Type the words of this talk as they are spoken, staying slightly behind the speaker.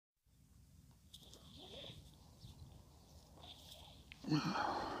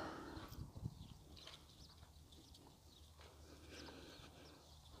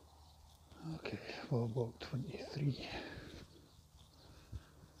for walk 23.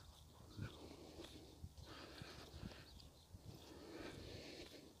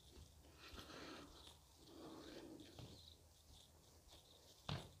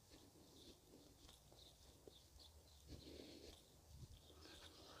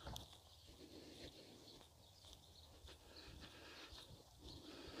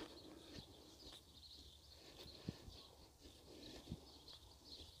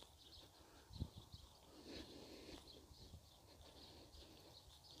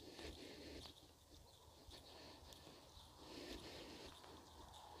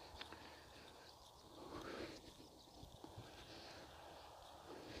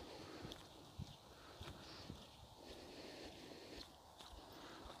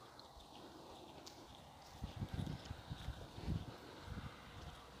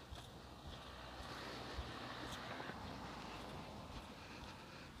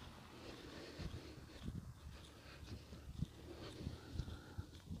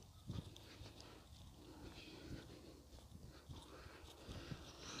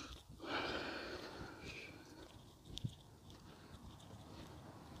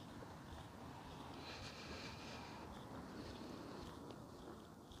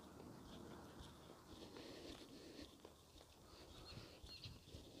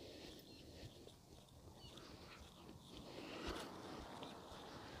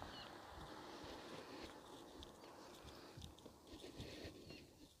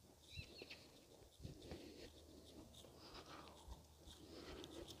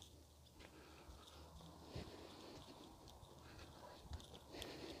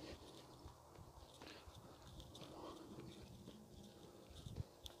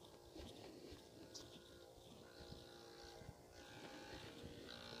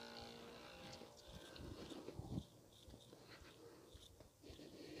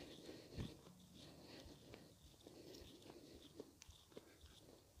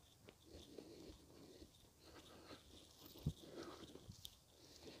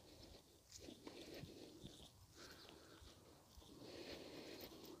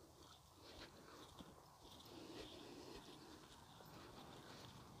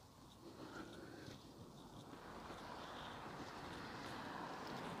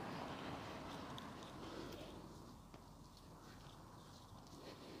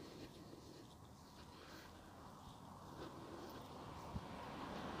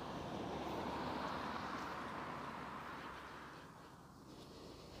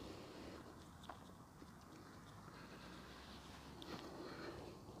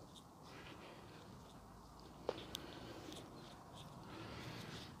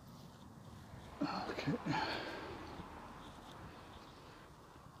 Okay.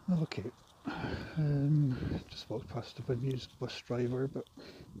 Okay. Just walked past a bemused bus driver, but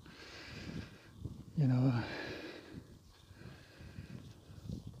you know,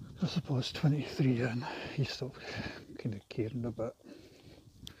 I suppose 23 and he stopped kind of caring a bit.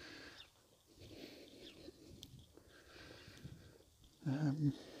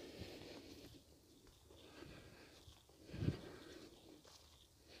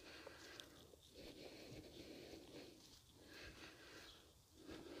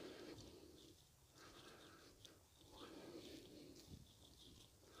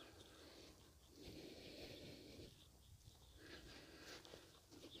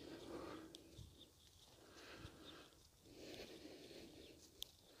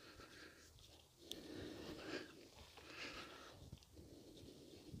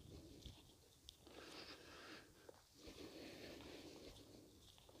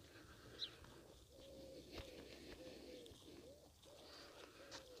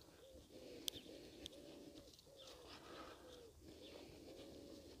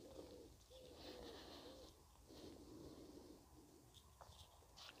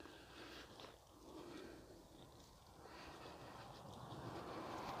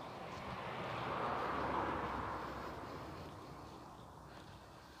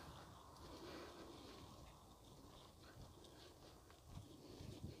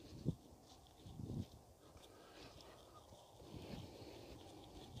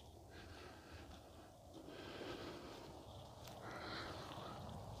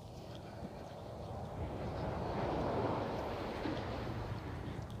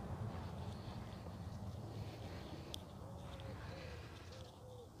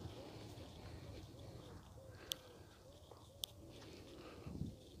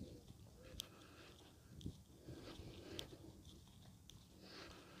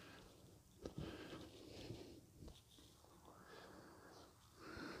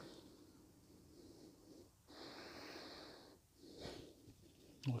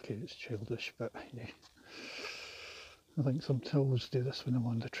 okay, it's childish, but yeah, I think sometimes I always do this when I'm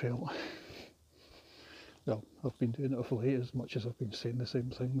on the trail. Well, I've been doing it of late as much as I've been saying the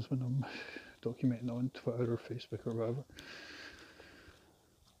same things when I'm documenting on Twitter or Facebook or whatever.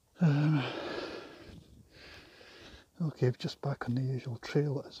 Okay, just back on the usual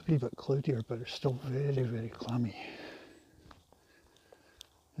trail. It's a wee bit cloudier, but it's still very, very clammy.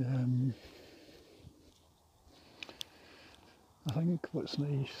 I think what's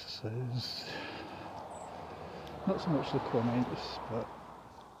nice is not so much the comments, but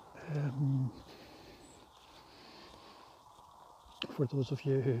for those of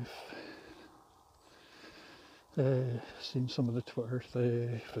you who've seen some of the Twitter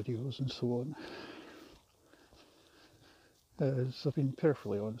videos and so on, as I've been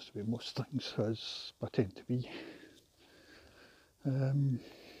perfectly honest with most things, as I tend to be.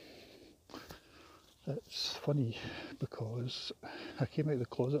 It's funny because I came out of the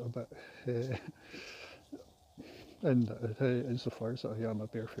closet a bit, and insofar as I am a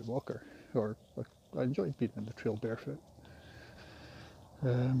barefoot walker, or I enjoy being in the trail barefoot.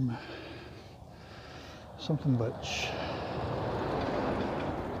 Something which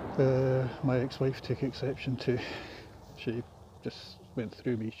my ex-wife took exception to. She just went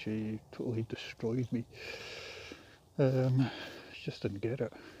through me, she totally destroyed me. She just didn't get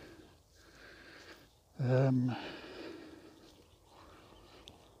it. And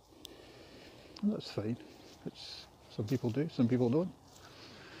that's fine. It's, some people do, some people don't.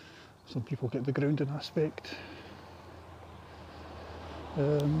 Some people get the grounding aspect.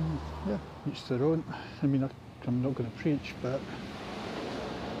 Yeah, each their own. I mean, I'm not going to preach, but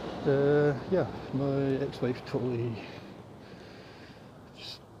yeah, my ex-wife totally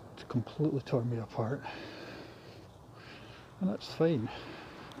just completely tore me apart, and that's fine,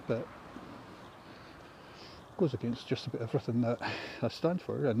 but goes against just about everything that I stand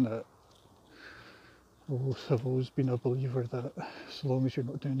for, and that I've always been a believer that so long as you're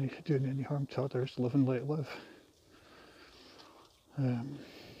not doing any harm to others, live and let live.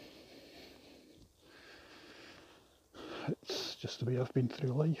 It's just the way I've been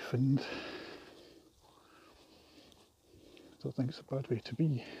through life, and I don't think it's a bad way to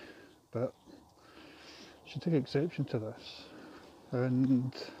be, but I should take exception to this.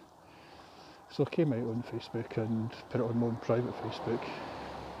 And so I came out on Facebook and put it on my own private Facebook.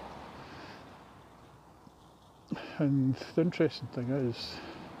 And the interesting thing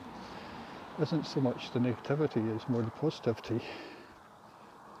isn't so much the negativity, it's more the positivity.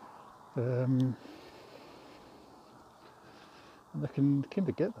 And I can kind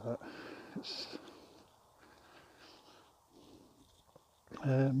of get that. It's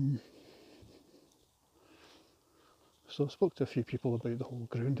so I spoke to a few people about the whole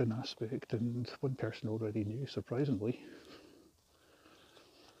grounding aspect, and one person already knew, surprisingly.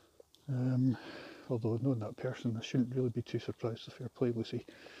 Although knowing that person, I shouldn't really be too surprised if fair play, Lucy.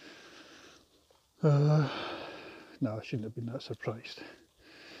 No, I shouldn't have been that surprised.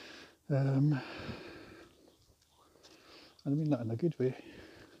 And I mean that in a good way.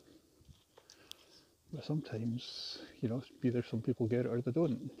 But sometimes, you know, either some people get it or they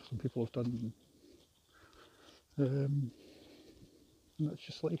don't. Some people have done, and that's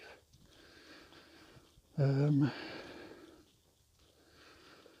just life. And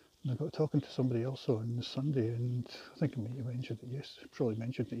I got talking to somebody else on Sunday, and I think I might have mentioned it probably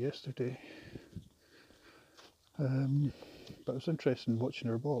mentioned it yesterday. But it was interesting watching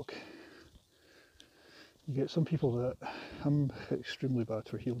her walk. You get some people that, I'm extremely bad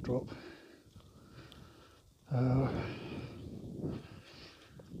for heel drop.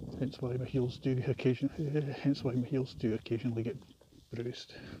 Hence why my heels do occasionally get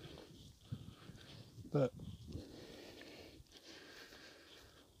bruised. But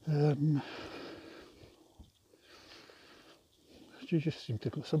you just seem to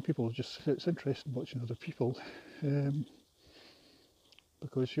go. Some people just, it's interesting watching other people,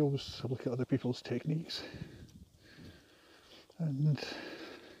 because you always look at other people's techniques, and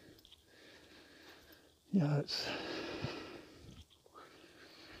yeah, it's.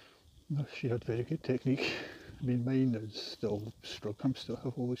 She had very good technique. I mean, mine is still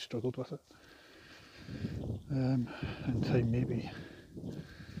I've always struggled with it. And time maybe.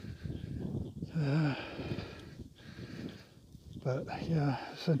 But yeah,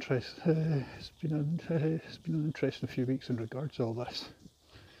 it's interesting. It's been an interesting few weeks in regards to all this.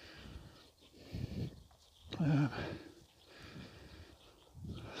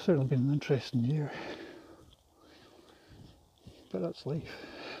 Certainly been an interesting year, but that's life.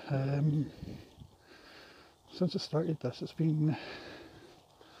 Since I started this, it's been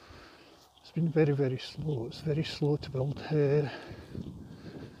very, very slow. It's very slow to build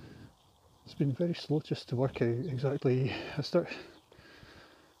it's been very slow just to work out exactly. It's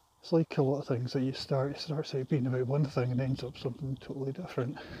like a lot of things that it starts out being about one thing and ends up something totally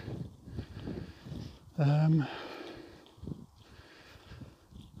different. And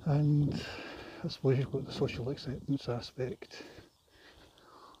I suppose you've got the social acceptance aspect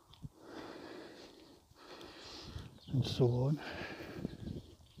and so on.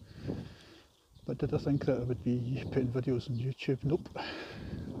 But did I think that I would be putting videos on YouTube? Nope.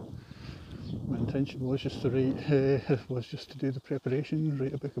 My intention was just to do the preparation,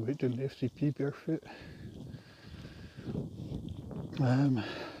 write a book about doing the FCP barefoot.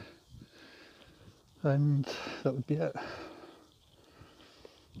 And that would be it. I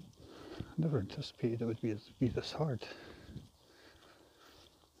never anticipated it would be this hard.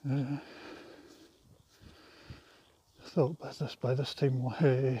 I thought by this time,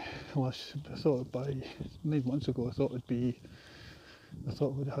 I thought by 9 months ago, I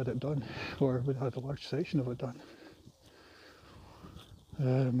thought we'd have had it done, or we'd had a large section of it done.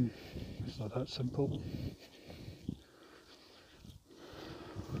 It's not that simple.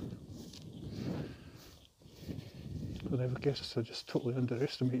 And I guess I just totally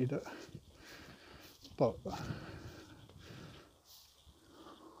underestimated it. But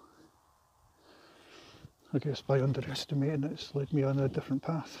I guess by underestimating it, it's led me on a different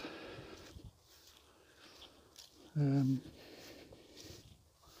path.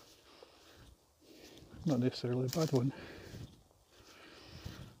 Not necessarily a bad one.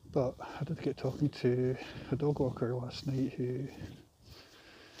 But I did get talking to a dog walker last night who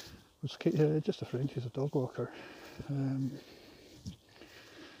was just a friend who's a dog walker. And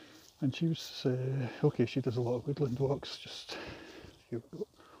she was, okay, she does a lot of woodland walks, just here we go.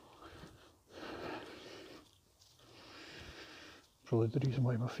 Probably the reason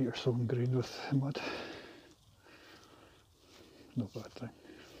why my feet are so ingrained with mud. No bad thing.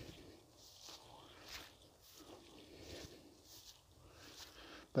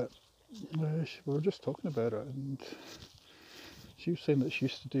 But we were just talking about it, and she was saying that she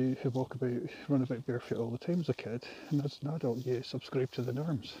used to run about barefoot all the time as a kid, and as an adult you subscribe to the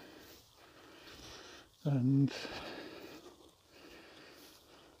norms. And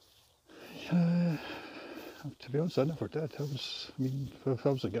to be honest, I never did. If I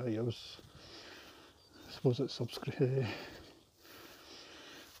was a guy, I suppose I was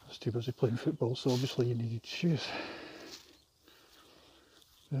too busy playing football, so obviously you needed shoes.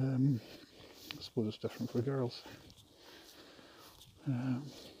 I suppose it's different for girls.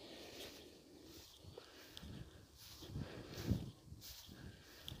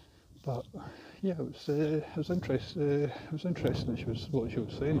 But yeah, it was interesting that what she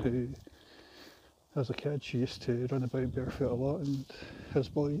was saying. Who, as a kid, she used to run about barefoot a lot, and as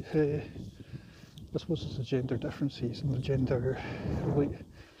boy, I suppose it's the gender differences, and the gender really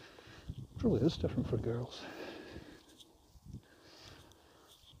is different for girls.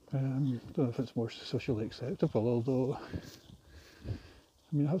 I don't know if it's more socially acceptable, although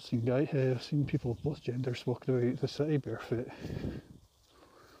I've seen people of both genders walking about the city barefoot.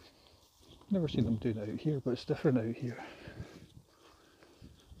 Never seen them doing it out here, but it's different out here.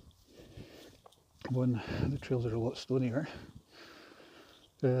 One, the trails are a lot stonier.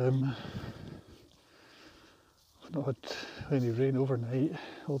 I've not had any rain overnight,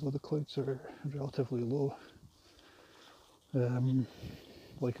 although the clouds are relatively low.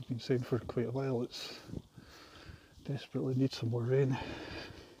 Like I've been saying for quite a while, it's desperately needs some more rain.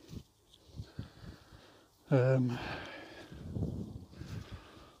 And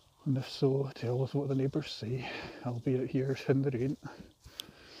if so, tell us what the neighbours say. I'll be out here in the rain.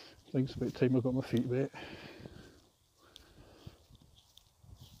 I think it's about time I got my feet wet.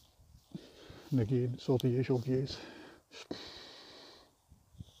 And again, it's all the usual views.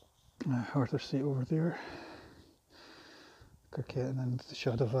 Arthur Seat over there. Kirketton and the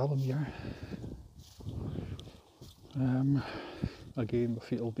Shadow of Alamere. Again, my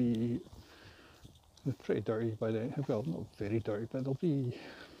feet will be pretty dirty by then. Well, not very dirty, but they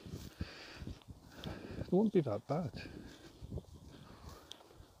won't be that bad.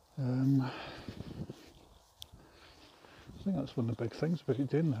 I think that's one of the big things about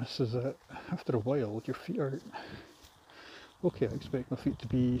doing this, is that after a while your feet are okay. I expect my feet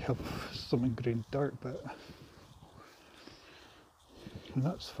to have some ingrained dirt, and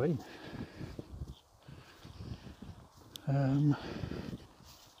that's fine. At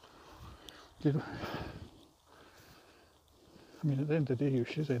the end of the day, your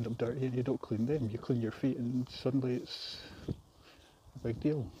shoes end up dirty and you don't clean them. You clean your feet and suddenly it's a big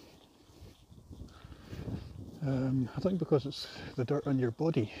deal. I think because it's the dirt on your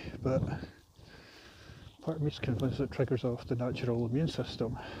body, but part of me is convinced it triggers off the natural immune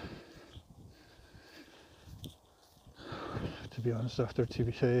system. to be honest, after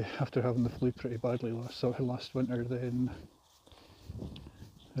having the flu pretty badly last winter. Then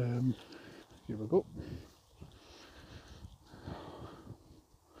here we go.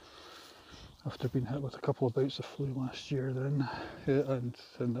 After being hit with a couple of bouts of flu last year, then and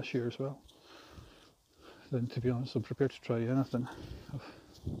this year as well, then to be honest, I'm prepared to try anything.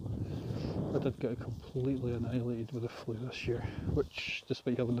 I did get completely annihilated with the flu this year, which,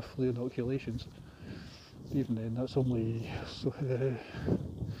 despite having the flu inoculations, even then, that's only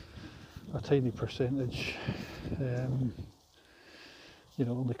a tiny percentage.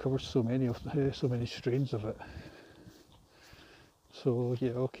 Only covers so many strains of it. So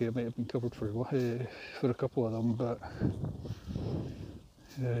yeah, okay, it might have been covered for a couple of them, but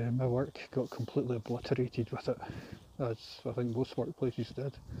my work got completely obliterated with it, as I think most workplaces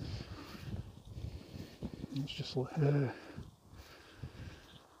did. It's just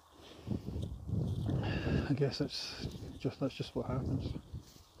I guess that's just what happens.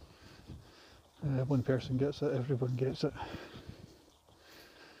 One person gets it, everyone gets it.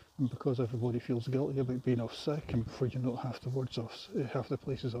 And because everybody feels guilty about being off sick, and before you know it, half the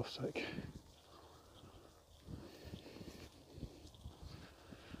place is off sick.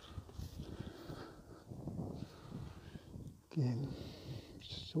 Again,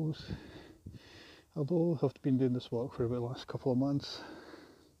 so although I've been doing this walk for about the last couple of months,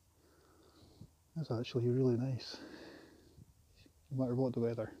 it's actually really nice, no matter what the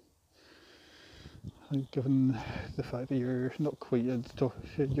weather. I think given the fact that you're not quite it's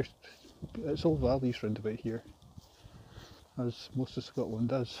all valleys round about here, as most of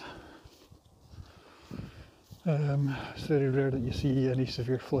Scotland is. It's very rare that you see any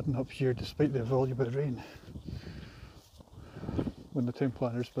severe flooding up here, despite the volume of rain. When the town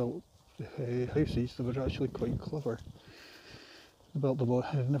planners built houses, they were actually quite clever. They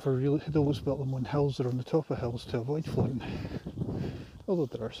always built them on hills or on the top of hills to avoid flooding. Although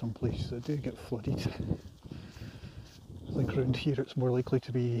there are some places that do get flooded. I think around here it's more likely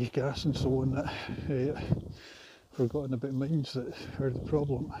to be gas and so on that forgotten about mines that are the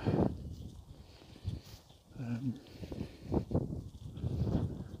problem.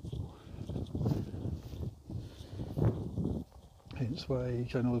 Hence why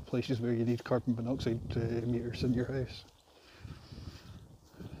I know the places where you need carbon monoxide meters in your house.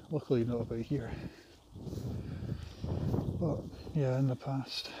 Luckily not about here. But yeah, in the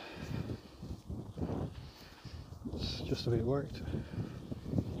past, it's just the way it worked.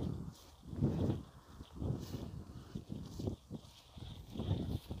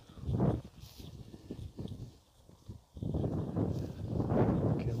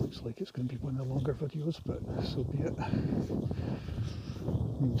 Okay, looks like it's going to be one of the longer videos, but so be it.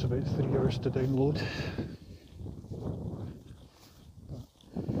 Means about 3 hours to download.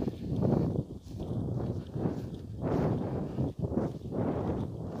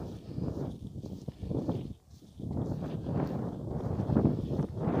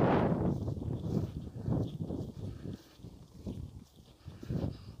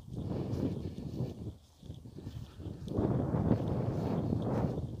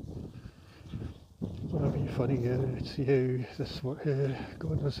 Funny to see how this works.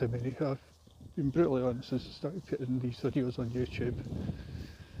 God knows how many. I've been brutally honest since I started putting these videos on YouTube.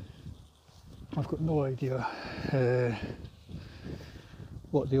 I've got no idea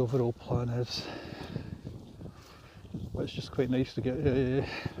what the overall plan is. But it's just quite nice to get.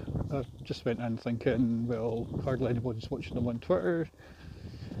 I just went in thinking, well, hardly anybody's watching them on Twitter,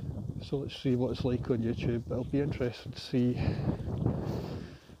 so let's see what it's like on YouTube. It'll be interesting to see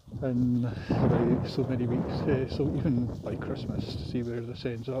in about so many weeks, so even by Christmas, to see where this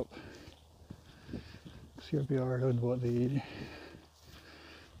ends up. So here we are on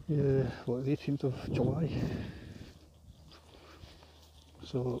the 18th of July.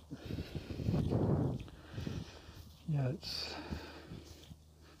 So yeah, it's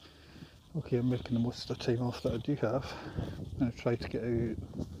okay. I'm making the most of the time off that I do have, and I try to get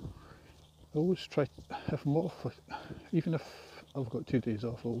out. I always try, if I'm off, even if I've got 2 days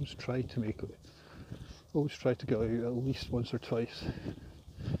off, I always try to make it. Always try to go out at least once or twice.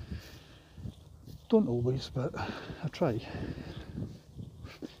 Don't always, but I try.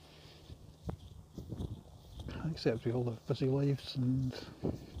 Except we all have busy lives, and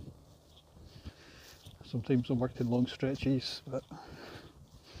sometimes I'm working long stretches, but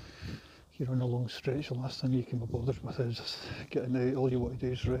you're on a long stretch, the last thing you can be bothered with is just getting out. All you want to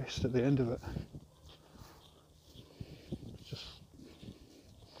do is rest at the end of it. It's just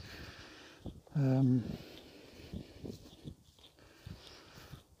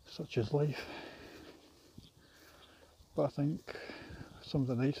such is life. But I think some of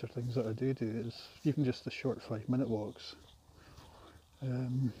the nicer things that I do is even just the short 5-minute walks.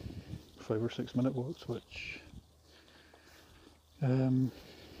 5 or 6 minute walks, which at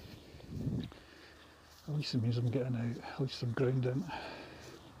least it means I'm getting out, at least I'm grounding.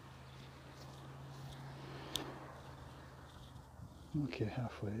 Okay,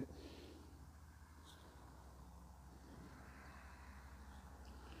 halfway.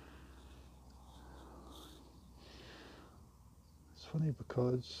 It's funny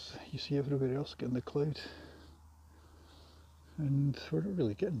because you see everywhere else getting the cloud, and we're not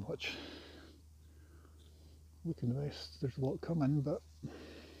really getting much. Looking west, there's a lot coming, but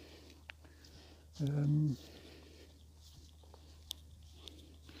again,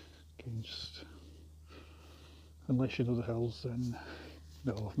 just unless you know the hills, then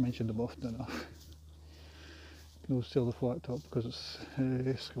well, I've mentioned them often enough. You can always tell the flat top because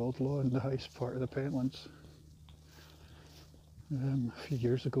it's Scald Law in the highest part of the Pentlands. A few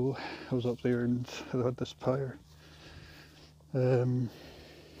years ago, I was up there and I had this pyre, and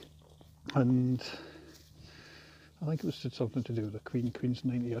I think it was something to do with the Queen's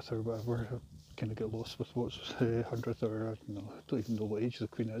 90th or whatever. I kind of get lost with what's 100th, or I don't even know what age the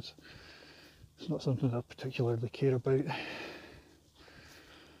Queen is. It's not something I particularly care about.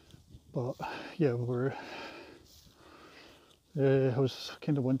 But yeah, I was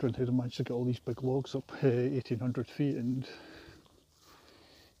kind of wondering how they managed to get all these big logs up 1800 feet, and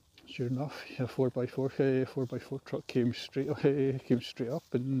sure enough, a 4x4 truck came straight up,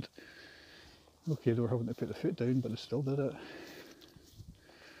 and okay, they were having to put the foot down, but they still did it.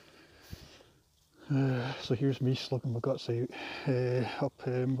 So here's me slugging my guts out up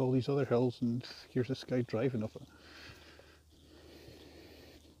all these other hills, and here's this guy driving up it.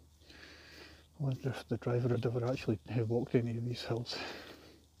 I wonder if the driver had ever actually walked any of these hills.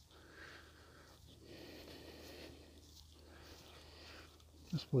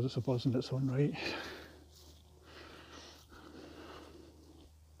 I suppose it's a buzz in its own right.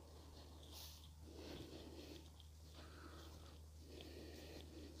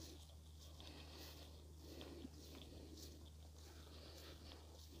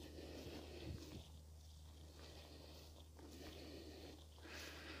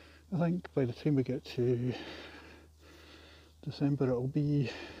 I think by the time we get to December, it'll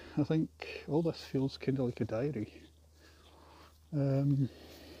be, I think all this feels kind of like a diary. The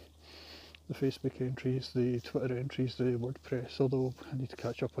Facebook entries, the Twitter entries, the WordPress, although I need to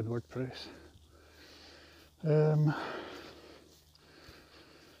catch up on WordPress.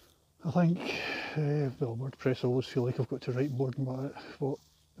 I think, well, WordPress I always feel like I've got to write more than what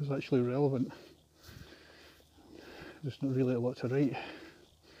is actually relevant. There's not really a lot to write.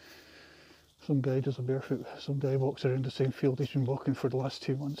 Some guy does a barefoot, some guy walks around the same field he's been walking for the last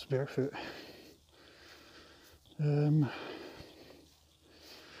 2 months barefoot. I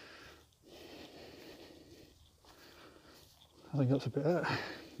think that's about it.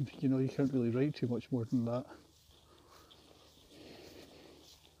 You know, you can't really write too much more than that.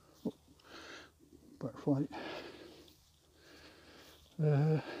 Oh, butterfly.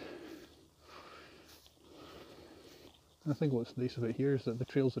 I think what's nice about here is that the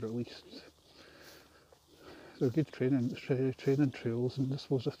trails are at least, they're good training trails, and I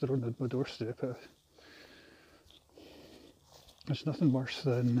suppose if they're on my doorstep, it's nothing worse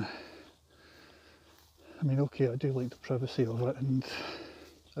than, I mean, okay, I do like the privacy of it, and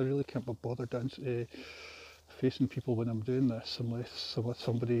I really can't be bothered facing people when I'm doing this unless I'm with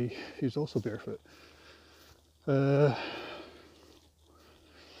somebody who's also barefoot. A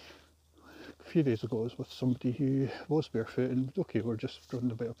few days ago I was with somebody who was barefoot, and okay, we're just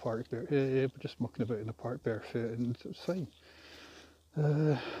running about a park, we're just mucking about in the park barefoot, and it was fine.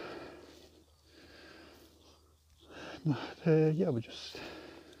 Yeah,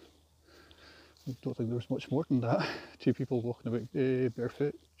 I don't think there was much more than that. Two people walking about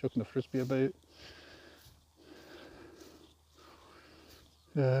barefoot, chucking a frisbee about.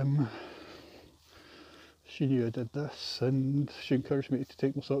 She knew I did this, and she encouraged me to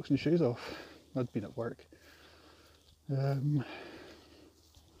take my socks and shoes off. I'd been at work. And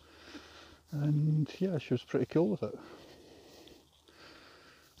yeah, she was pretty cool with it.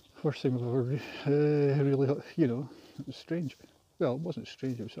 First time I've ever really, you know, it was strange. Well, it wasn't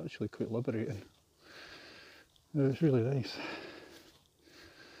strange, it was actually quite liberating. It was really nice.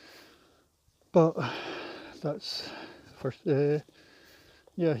 But that's first, yeah,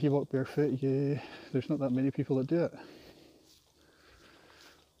 you walk barefoot, there's not that many people that do it.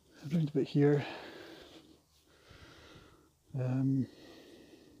 Around about here,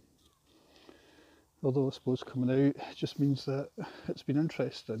 although I suppose coming out just means that it's been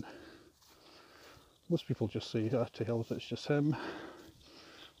interesting. Most people just say, ah, to hell with it, it's just him.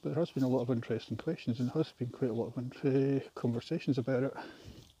 But there has been a lot of interesting questions and there has been quite a lot of conversations about it.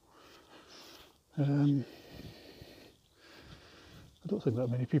 I don't think that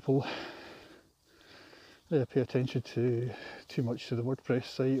many people pay attention to too much to the WordPress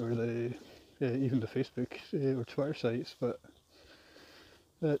site or the even the Facebook or Twitter sites, but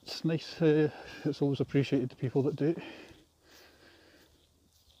it's nice. It's always appreciated the people that do it.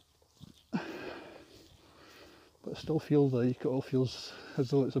 But I still feel like it all feels as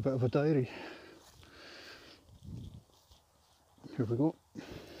though it's a bit of a diary. Here we go.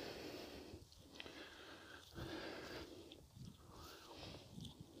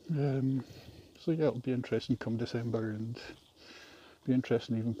 So yeah, it'll be interesting come December, and be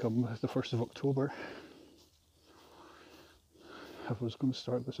interesting even come the 1st of October. If I was going to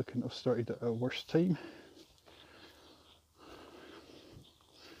start this, I couldn't have started at a worse time.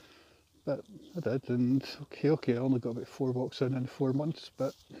 But I did, and okay, I only got about 4 walks in 4 months,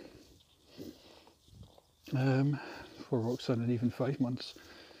 but 4 walks in even 5 months,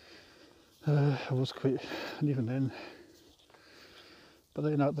 I was quite, and even then, but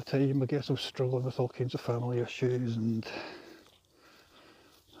then at the time I guess I was struggling with all kinds of family issues and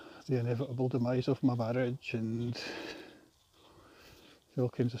the inevitable demise of my marriage, and all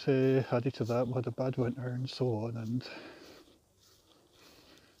kinds of added to that, we had a bad winter and so on,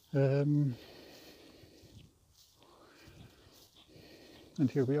 and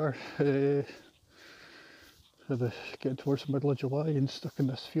here we are, getting towards the middle of July and stuck in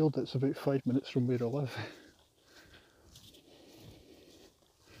this field that's about 5 minutes from where I live.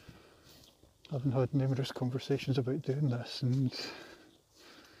 I've had numerous conversations about doing this, and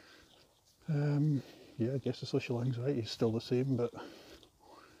yeah, I guess the social anxiety is still the same, but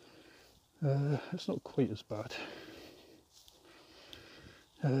it's not quite as bad.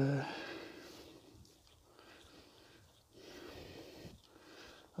 I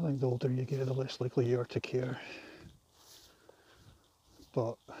think the older you get, the less likely you are to care.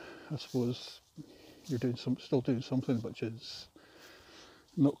 But I suppose you're still doing something which is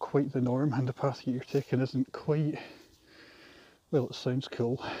not quite the norm, and the path that you're taking isn't quite, well, it sounds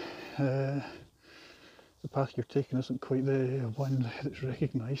cool. The path you're taking isn't quite the one that's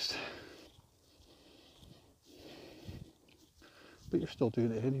recognised. But you're still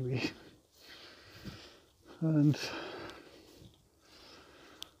doing it anyway. And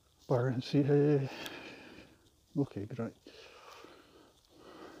bar and see, okay, great.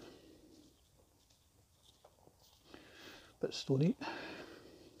 Bit stony.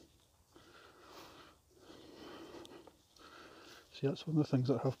 See, that's one of the things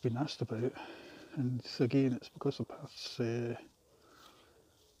that I have been asked about, and again, it's because the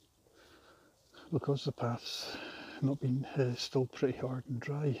paths not been still pretty hard and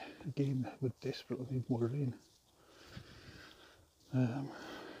dry. Again, would desperately need more rain.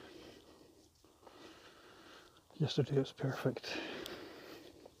 Yesterday it was perfect.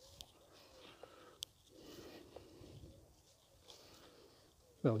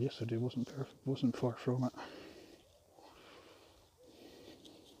 Well, yesterday wasn't perfect, wasn't far from it.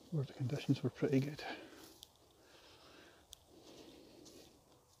 Where the conditions were pretty good.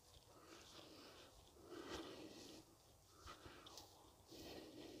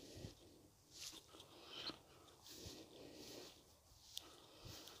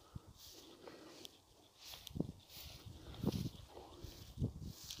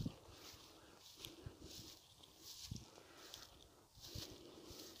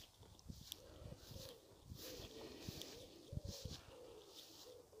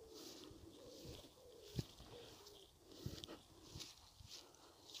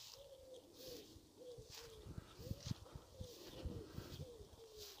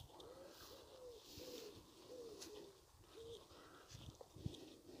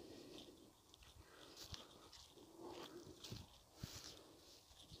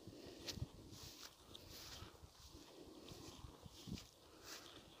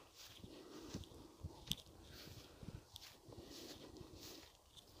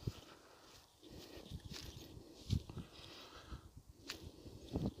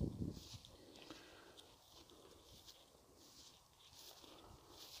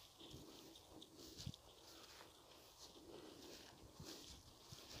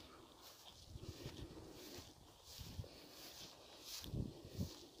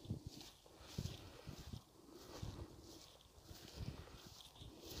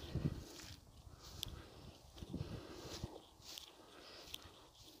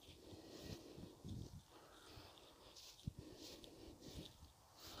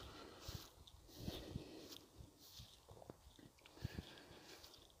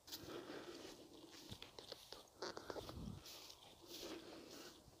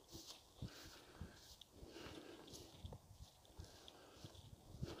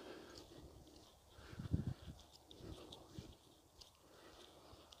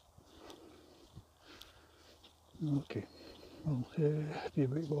 Okay, well, be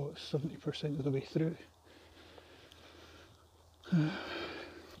about what, 70% of the way through.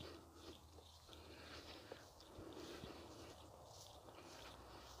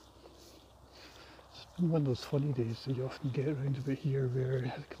 It's been one of those funny days that you often get around about here where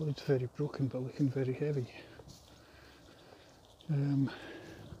the cloud's very broken but looking very heavy.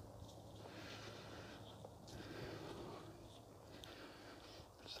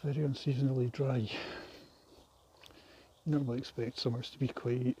 It's very unseasonably dry. You normally expect summers to be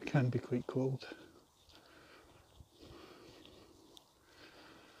can be quite cold,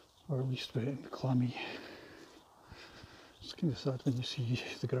 or at least wet and clammy. It's kind of sad when you see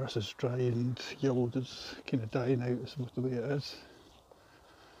the grass is dry and yellowed is kind of dying out, is the way it is.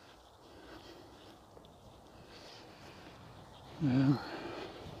 Yeah.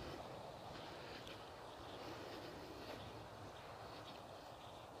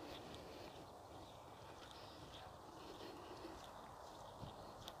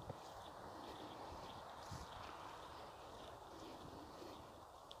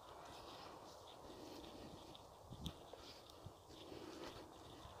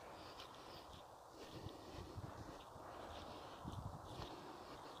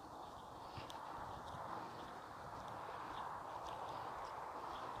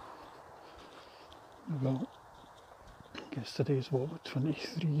 Well, I guess today's what,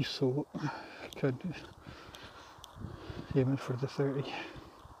 23, so kind of aiming for the 30.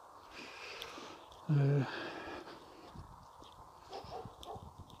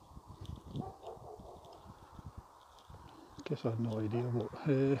 Guess I had no idea what.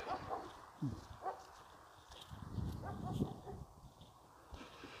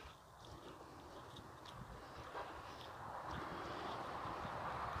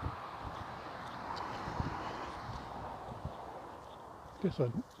 Guess I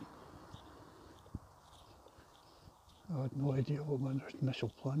had no idea what my initial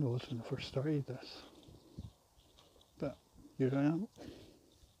plan was when I first started this, but here I am.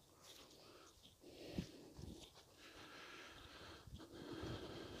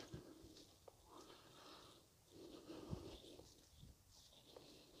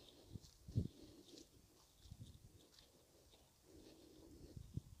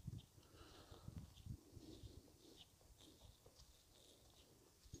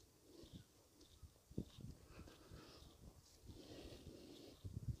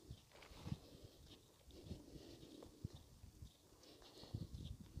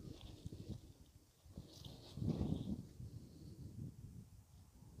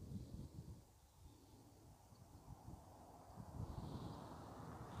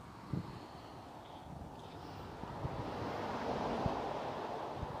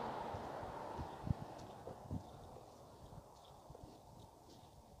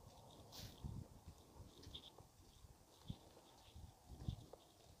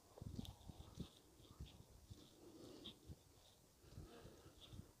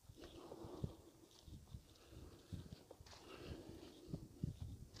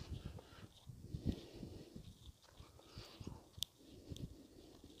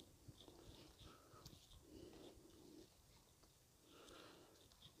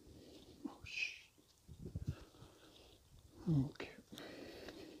 Okay.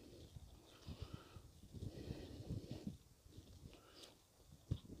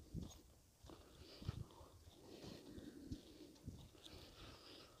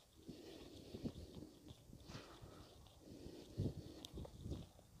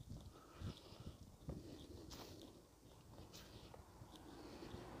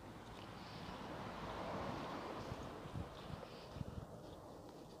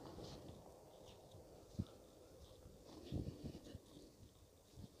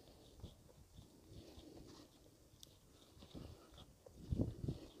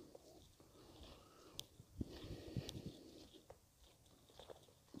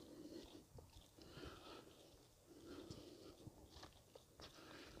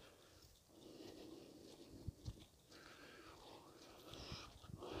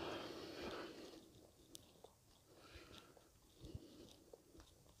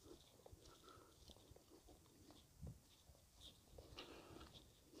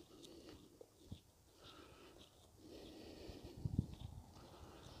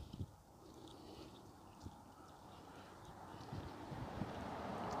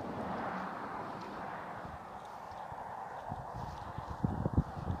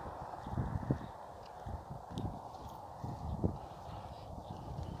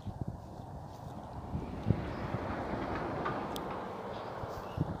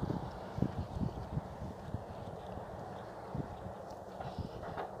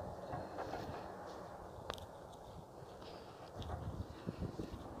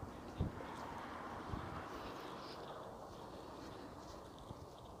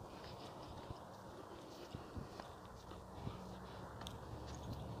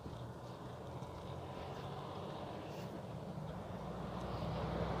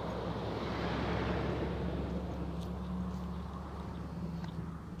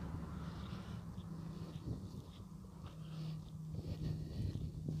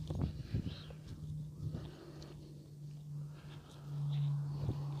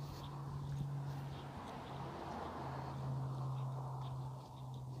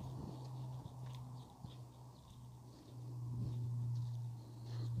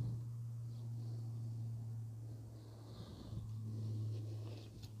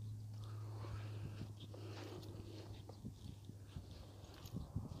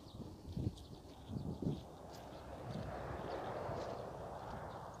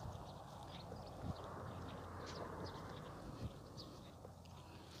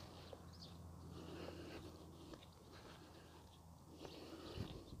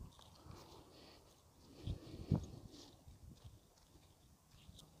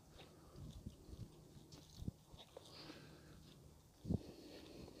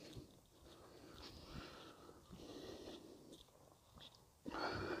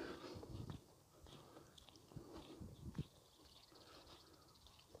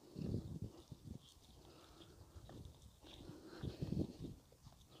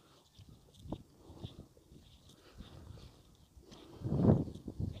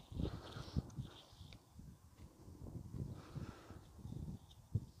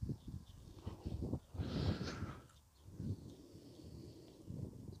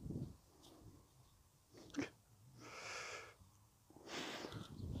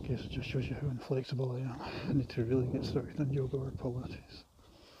 case it just shows you how inflexible I am. I need to really get started on yoga or Pilates.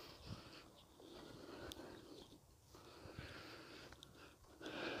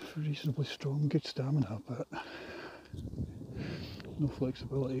 Reasonably strong, good stamina, but no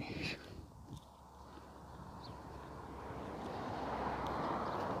flexibility.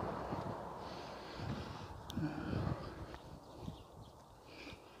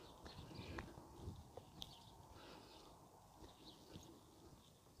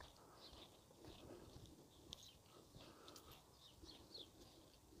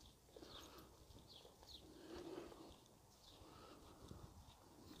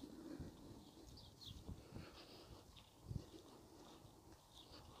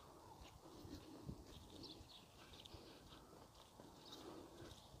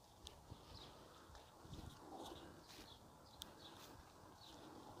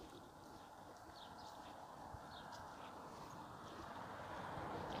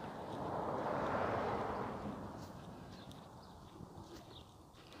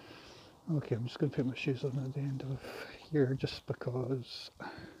 Okay, I'm just going to put my shoes on at the end of here just because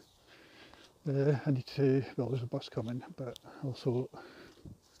I need to, well, there's a bus coming, but also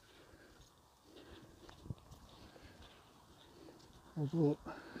although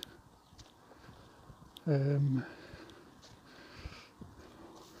let's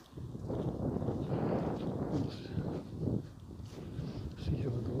see how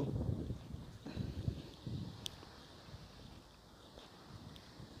we go.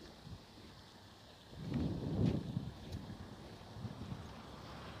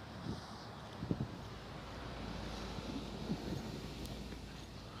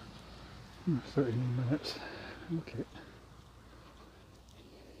 Hmm, 39 minutes. Okay.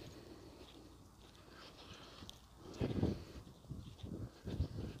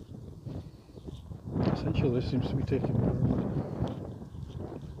 Essentially, this seems to be taking more.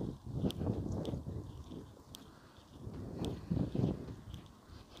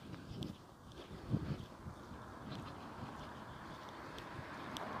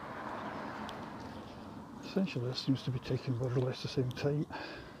 Essentially, this seems to be taking more or less the same time.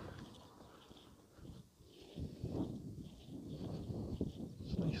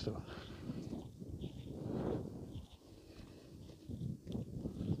 It's nice though.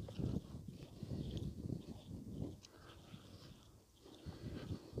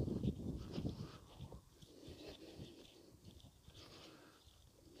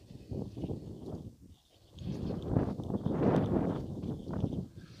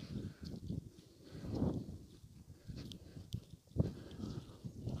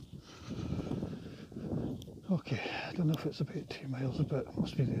 Okay, I don't know if it's about 2 miles, but it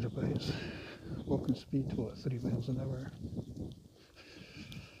must be thereabouts. Walking speed, what, 3 miles an hour?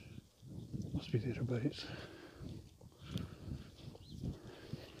 Must be thereabouts.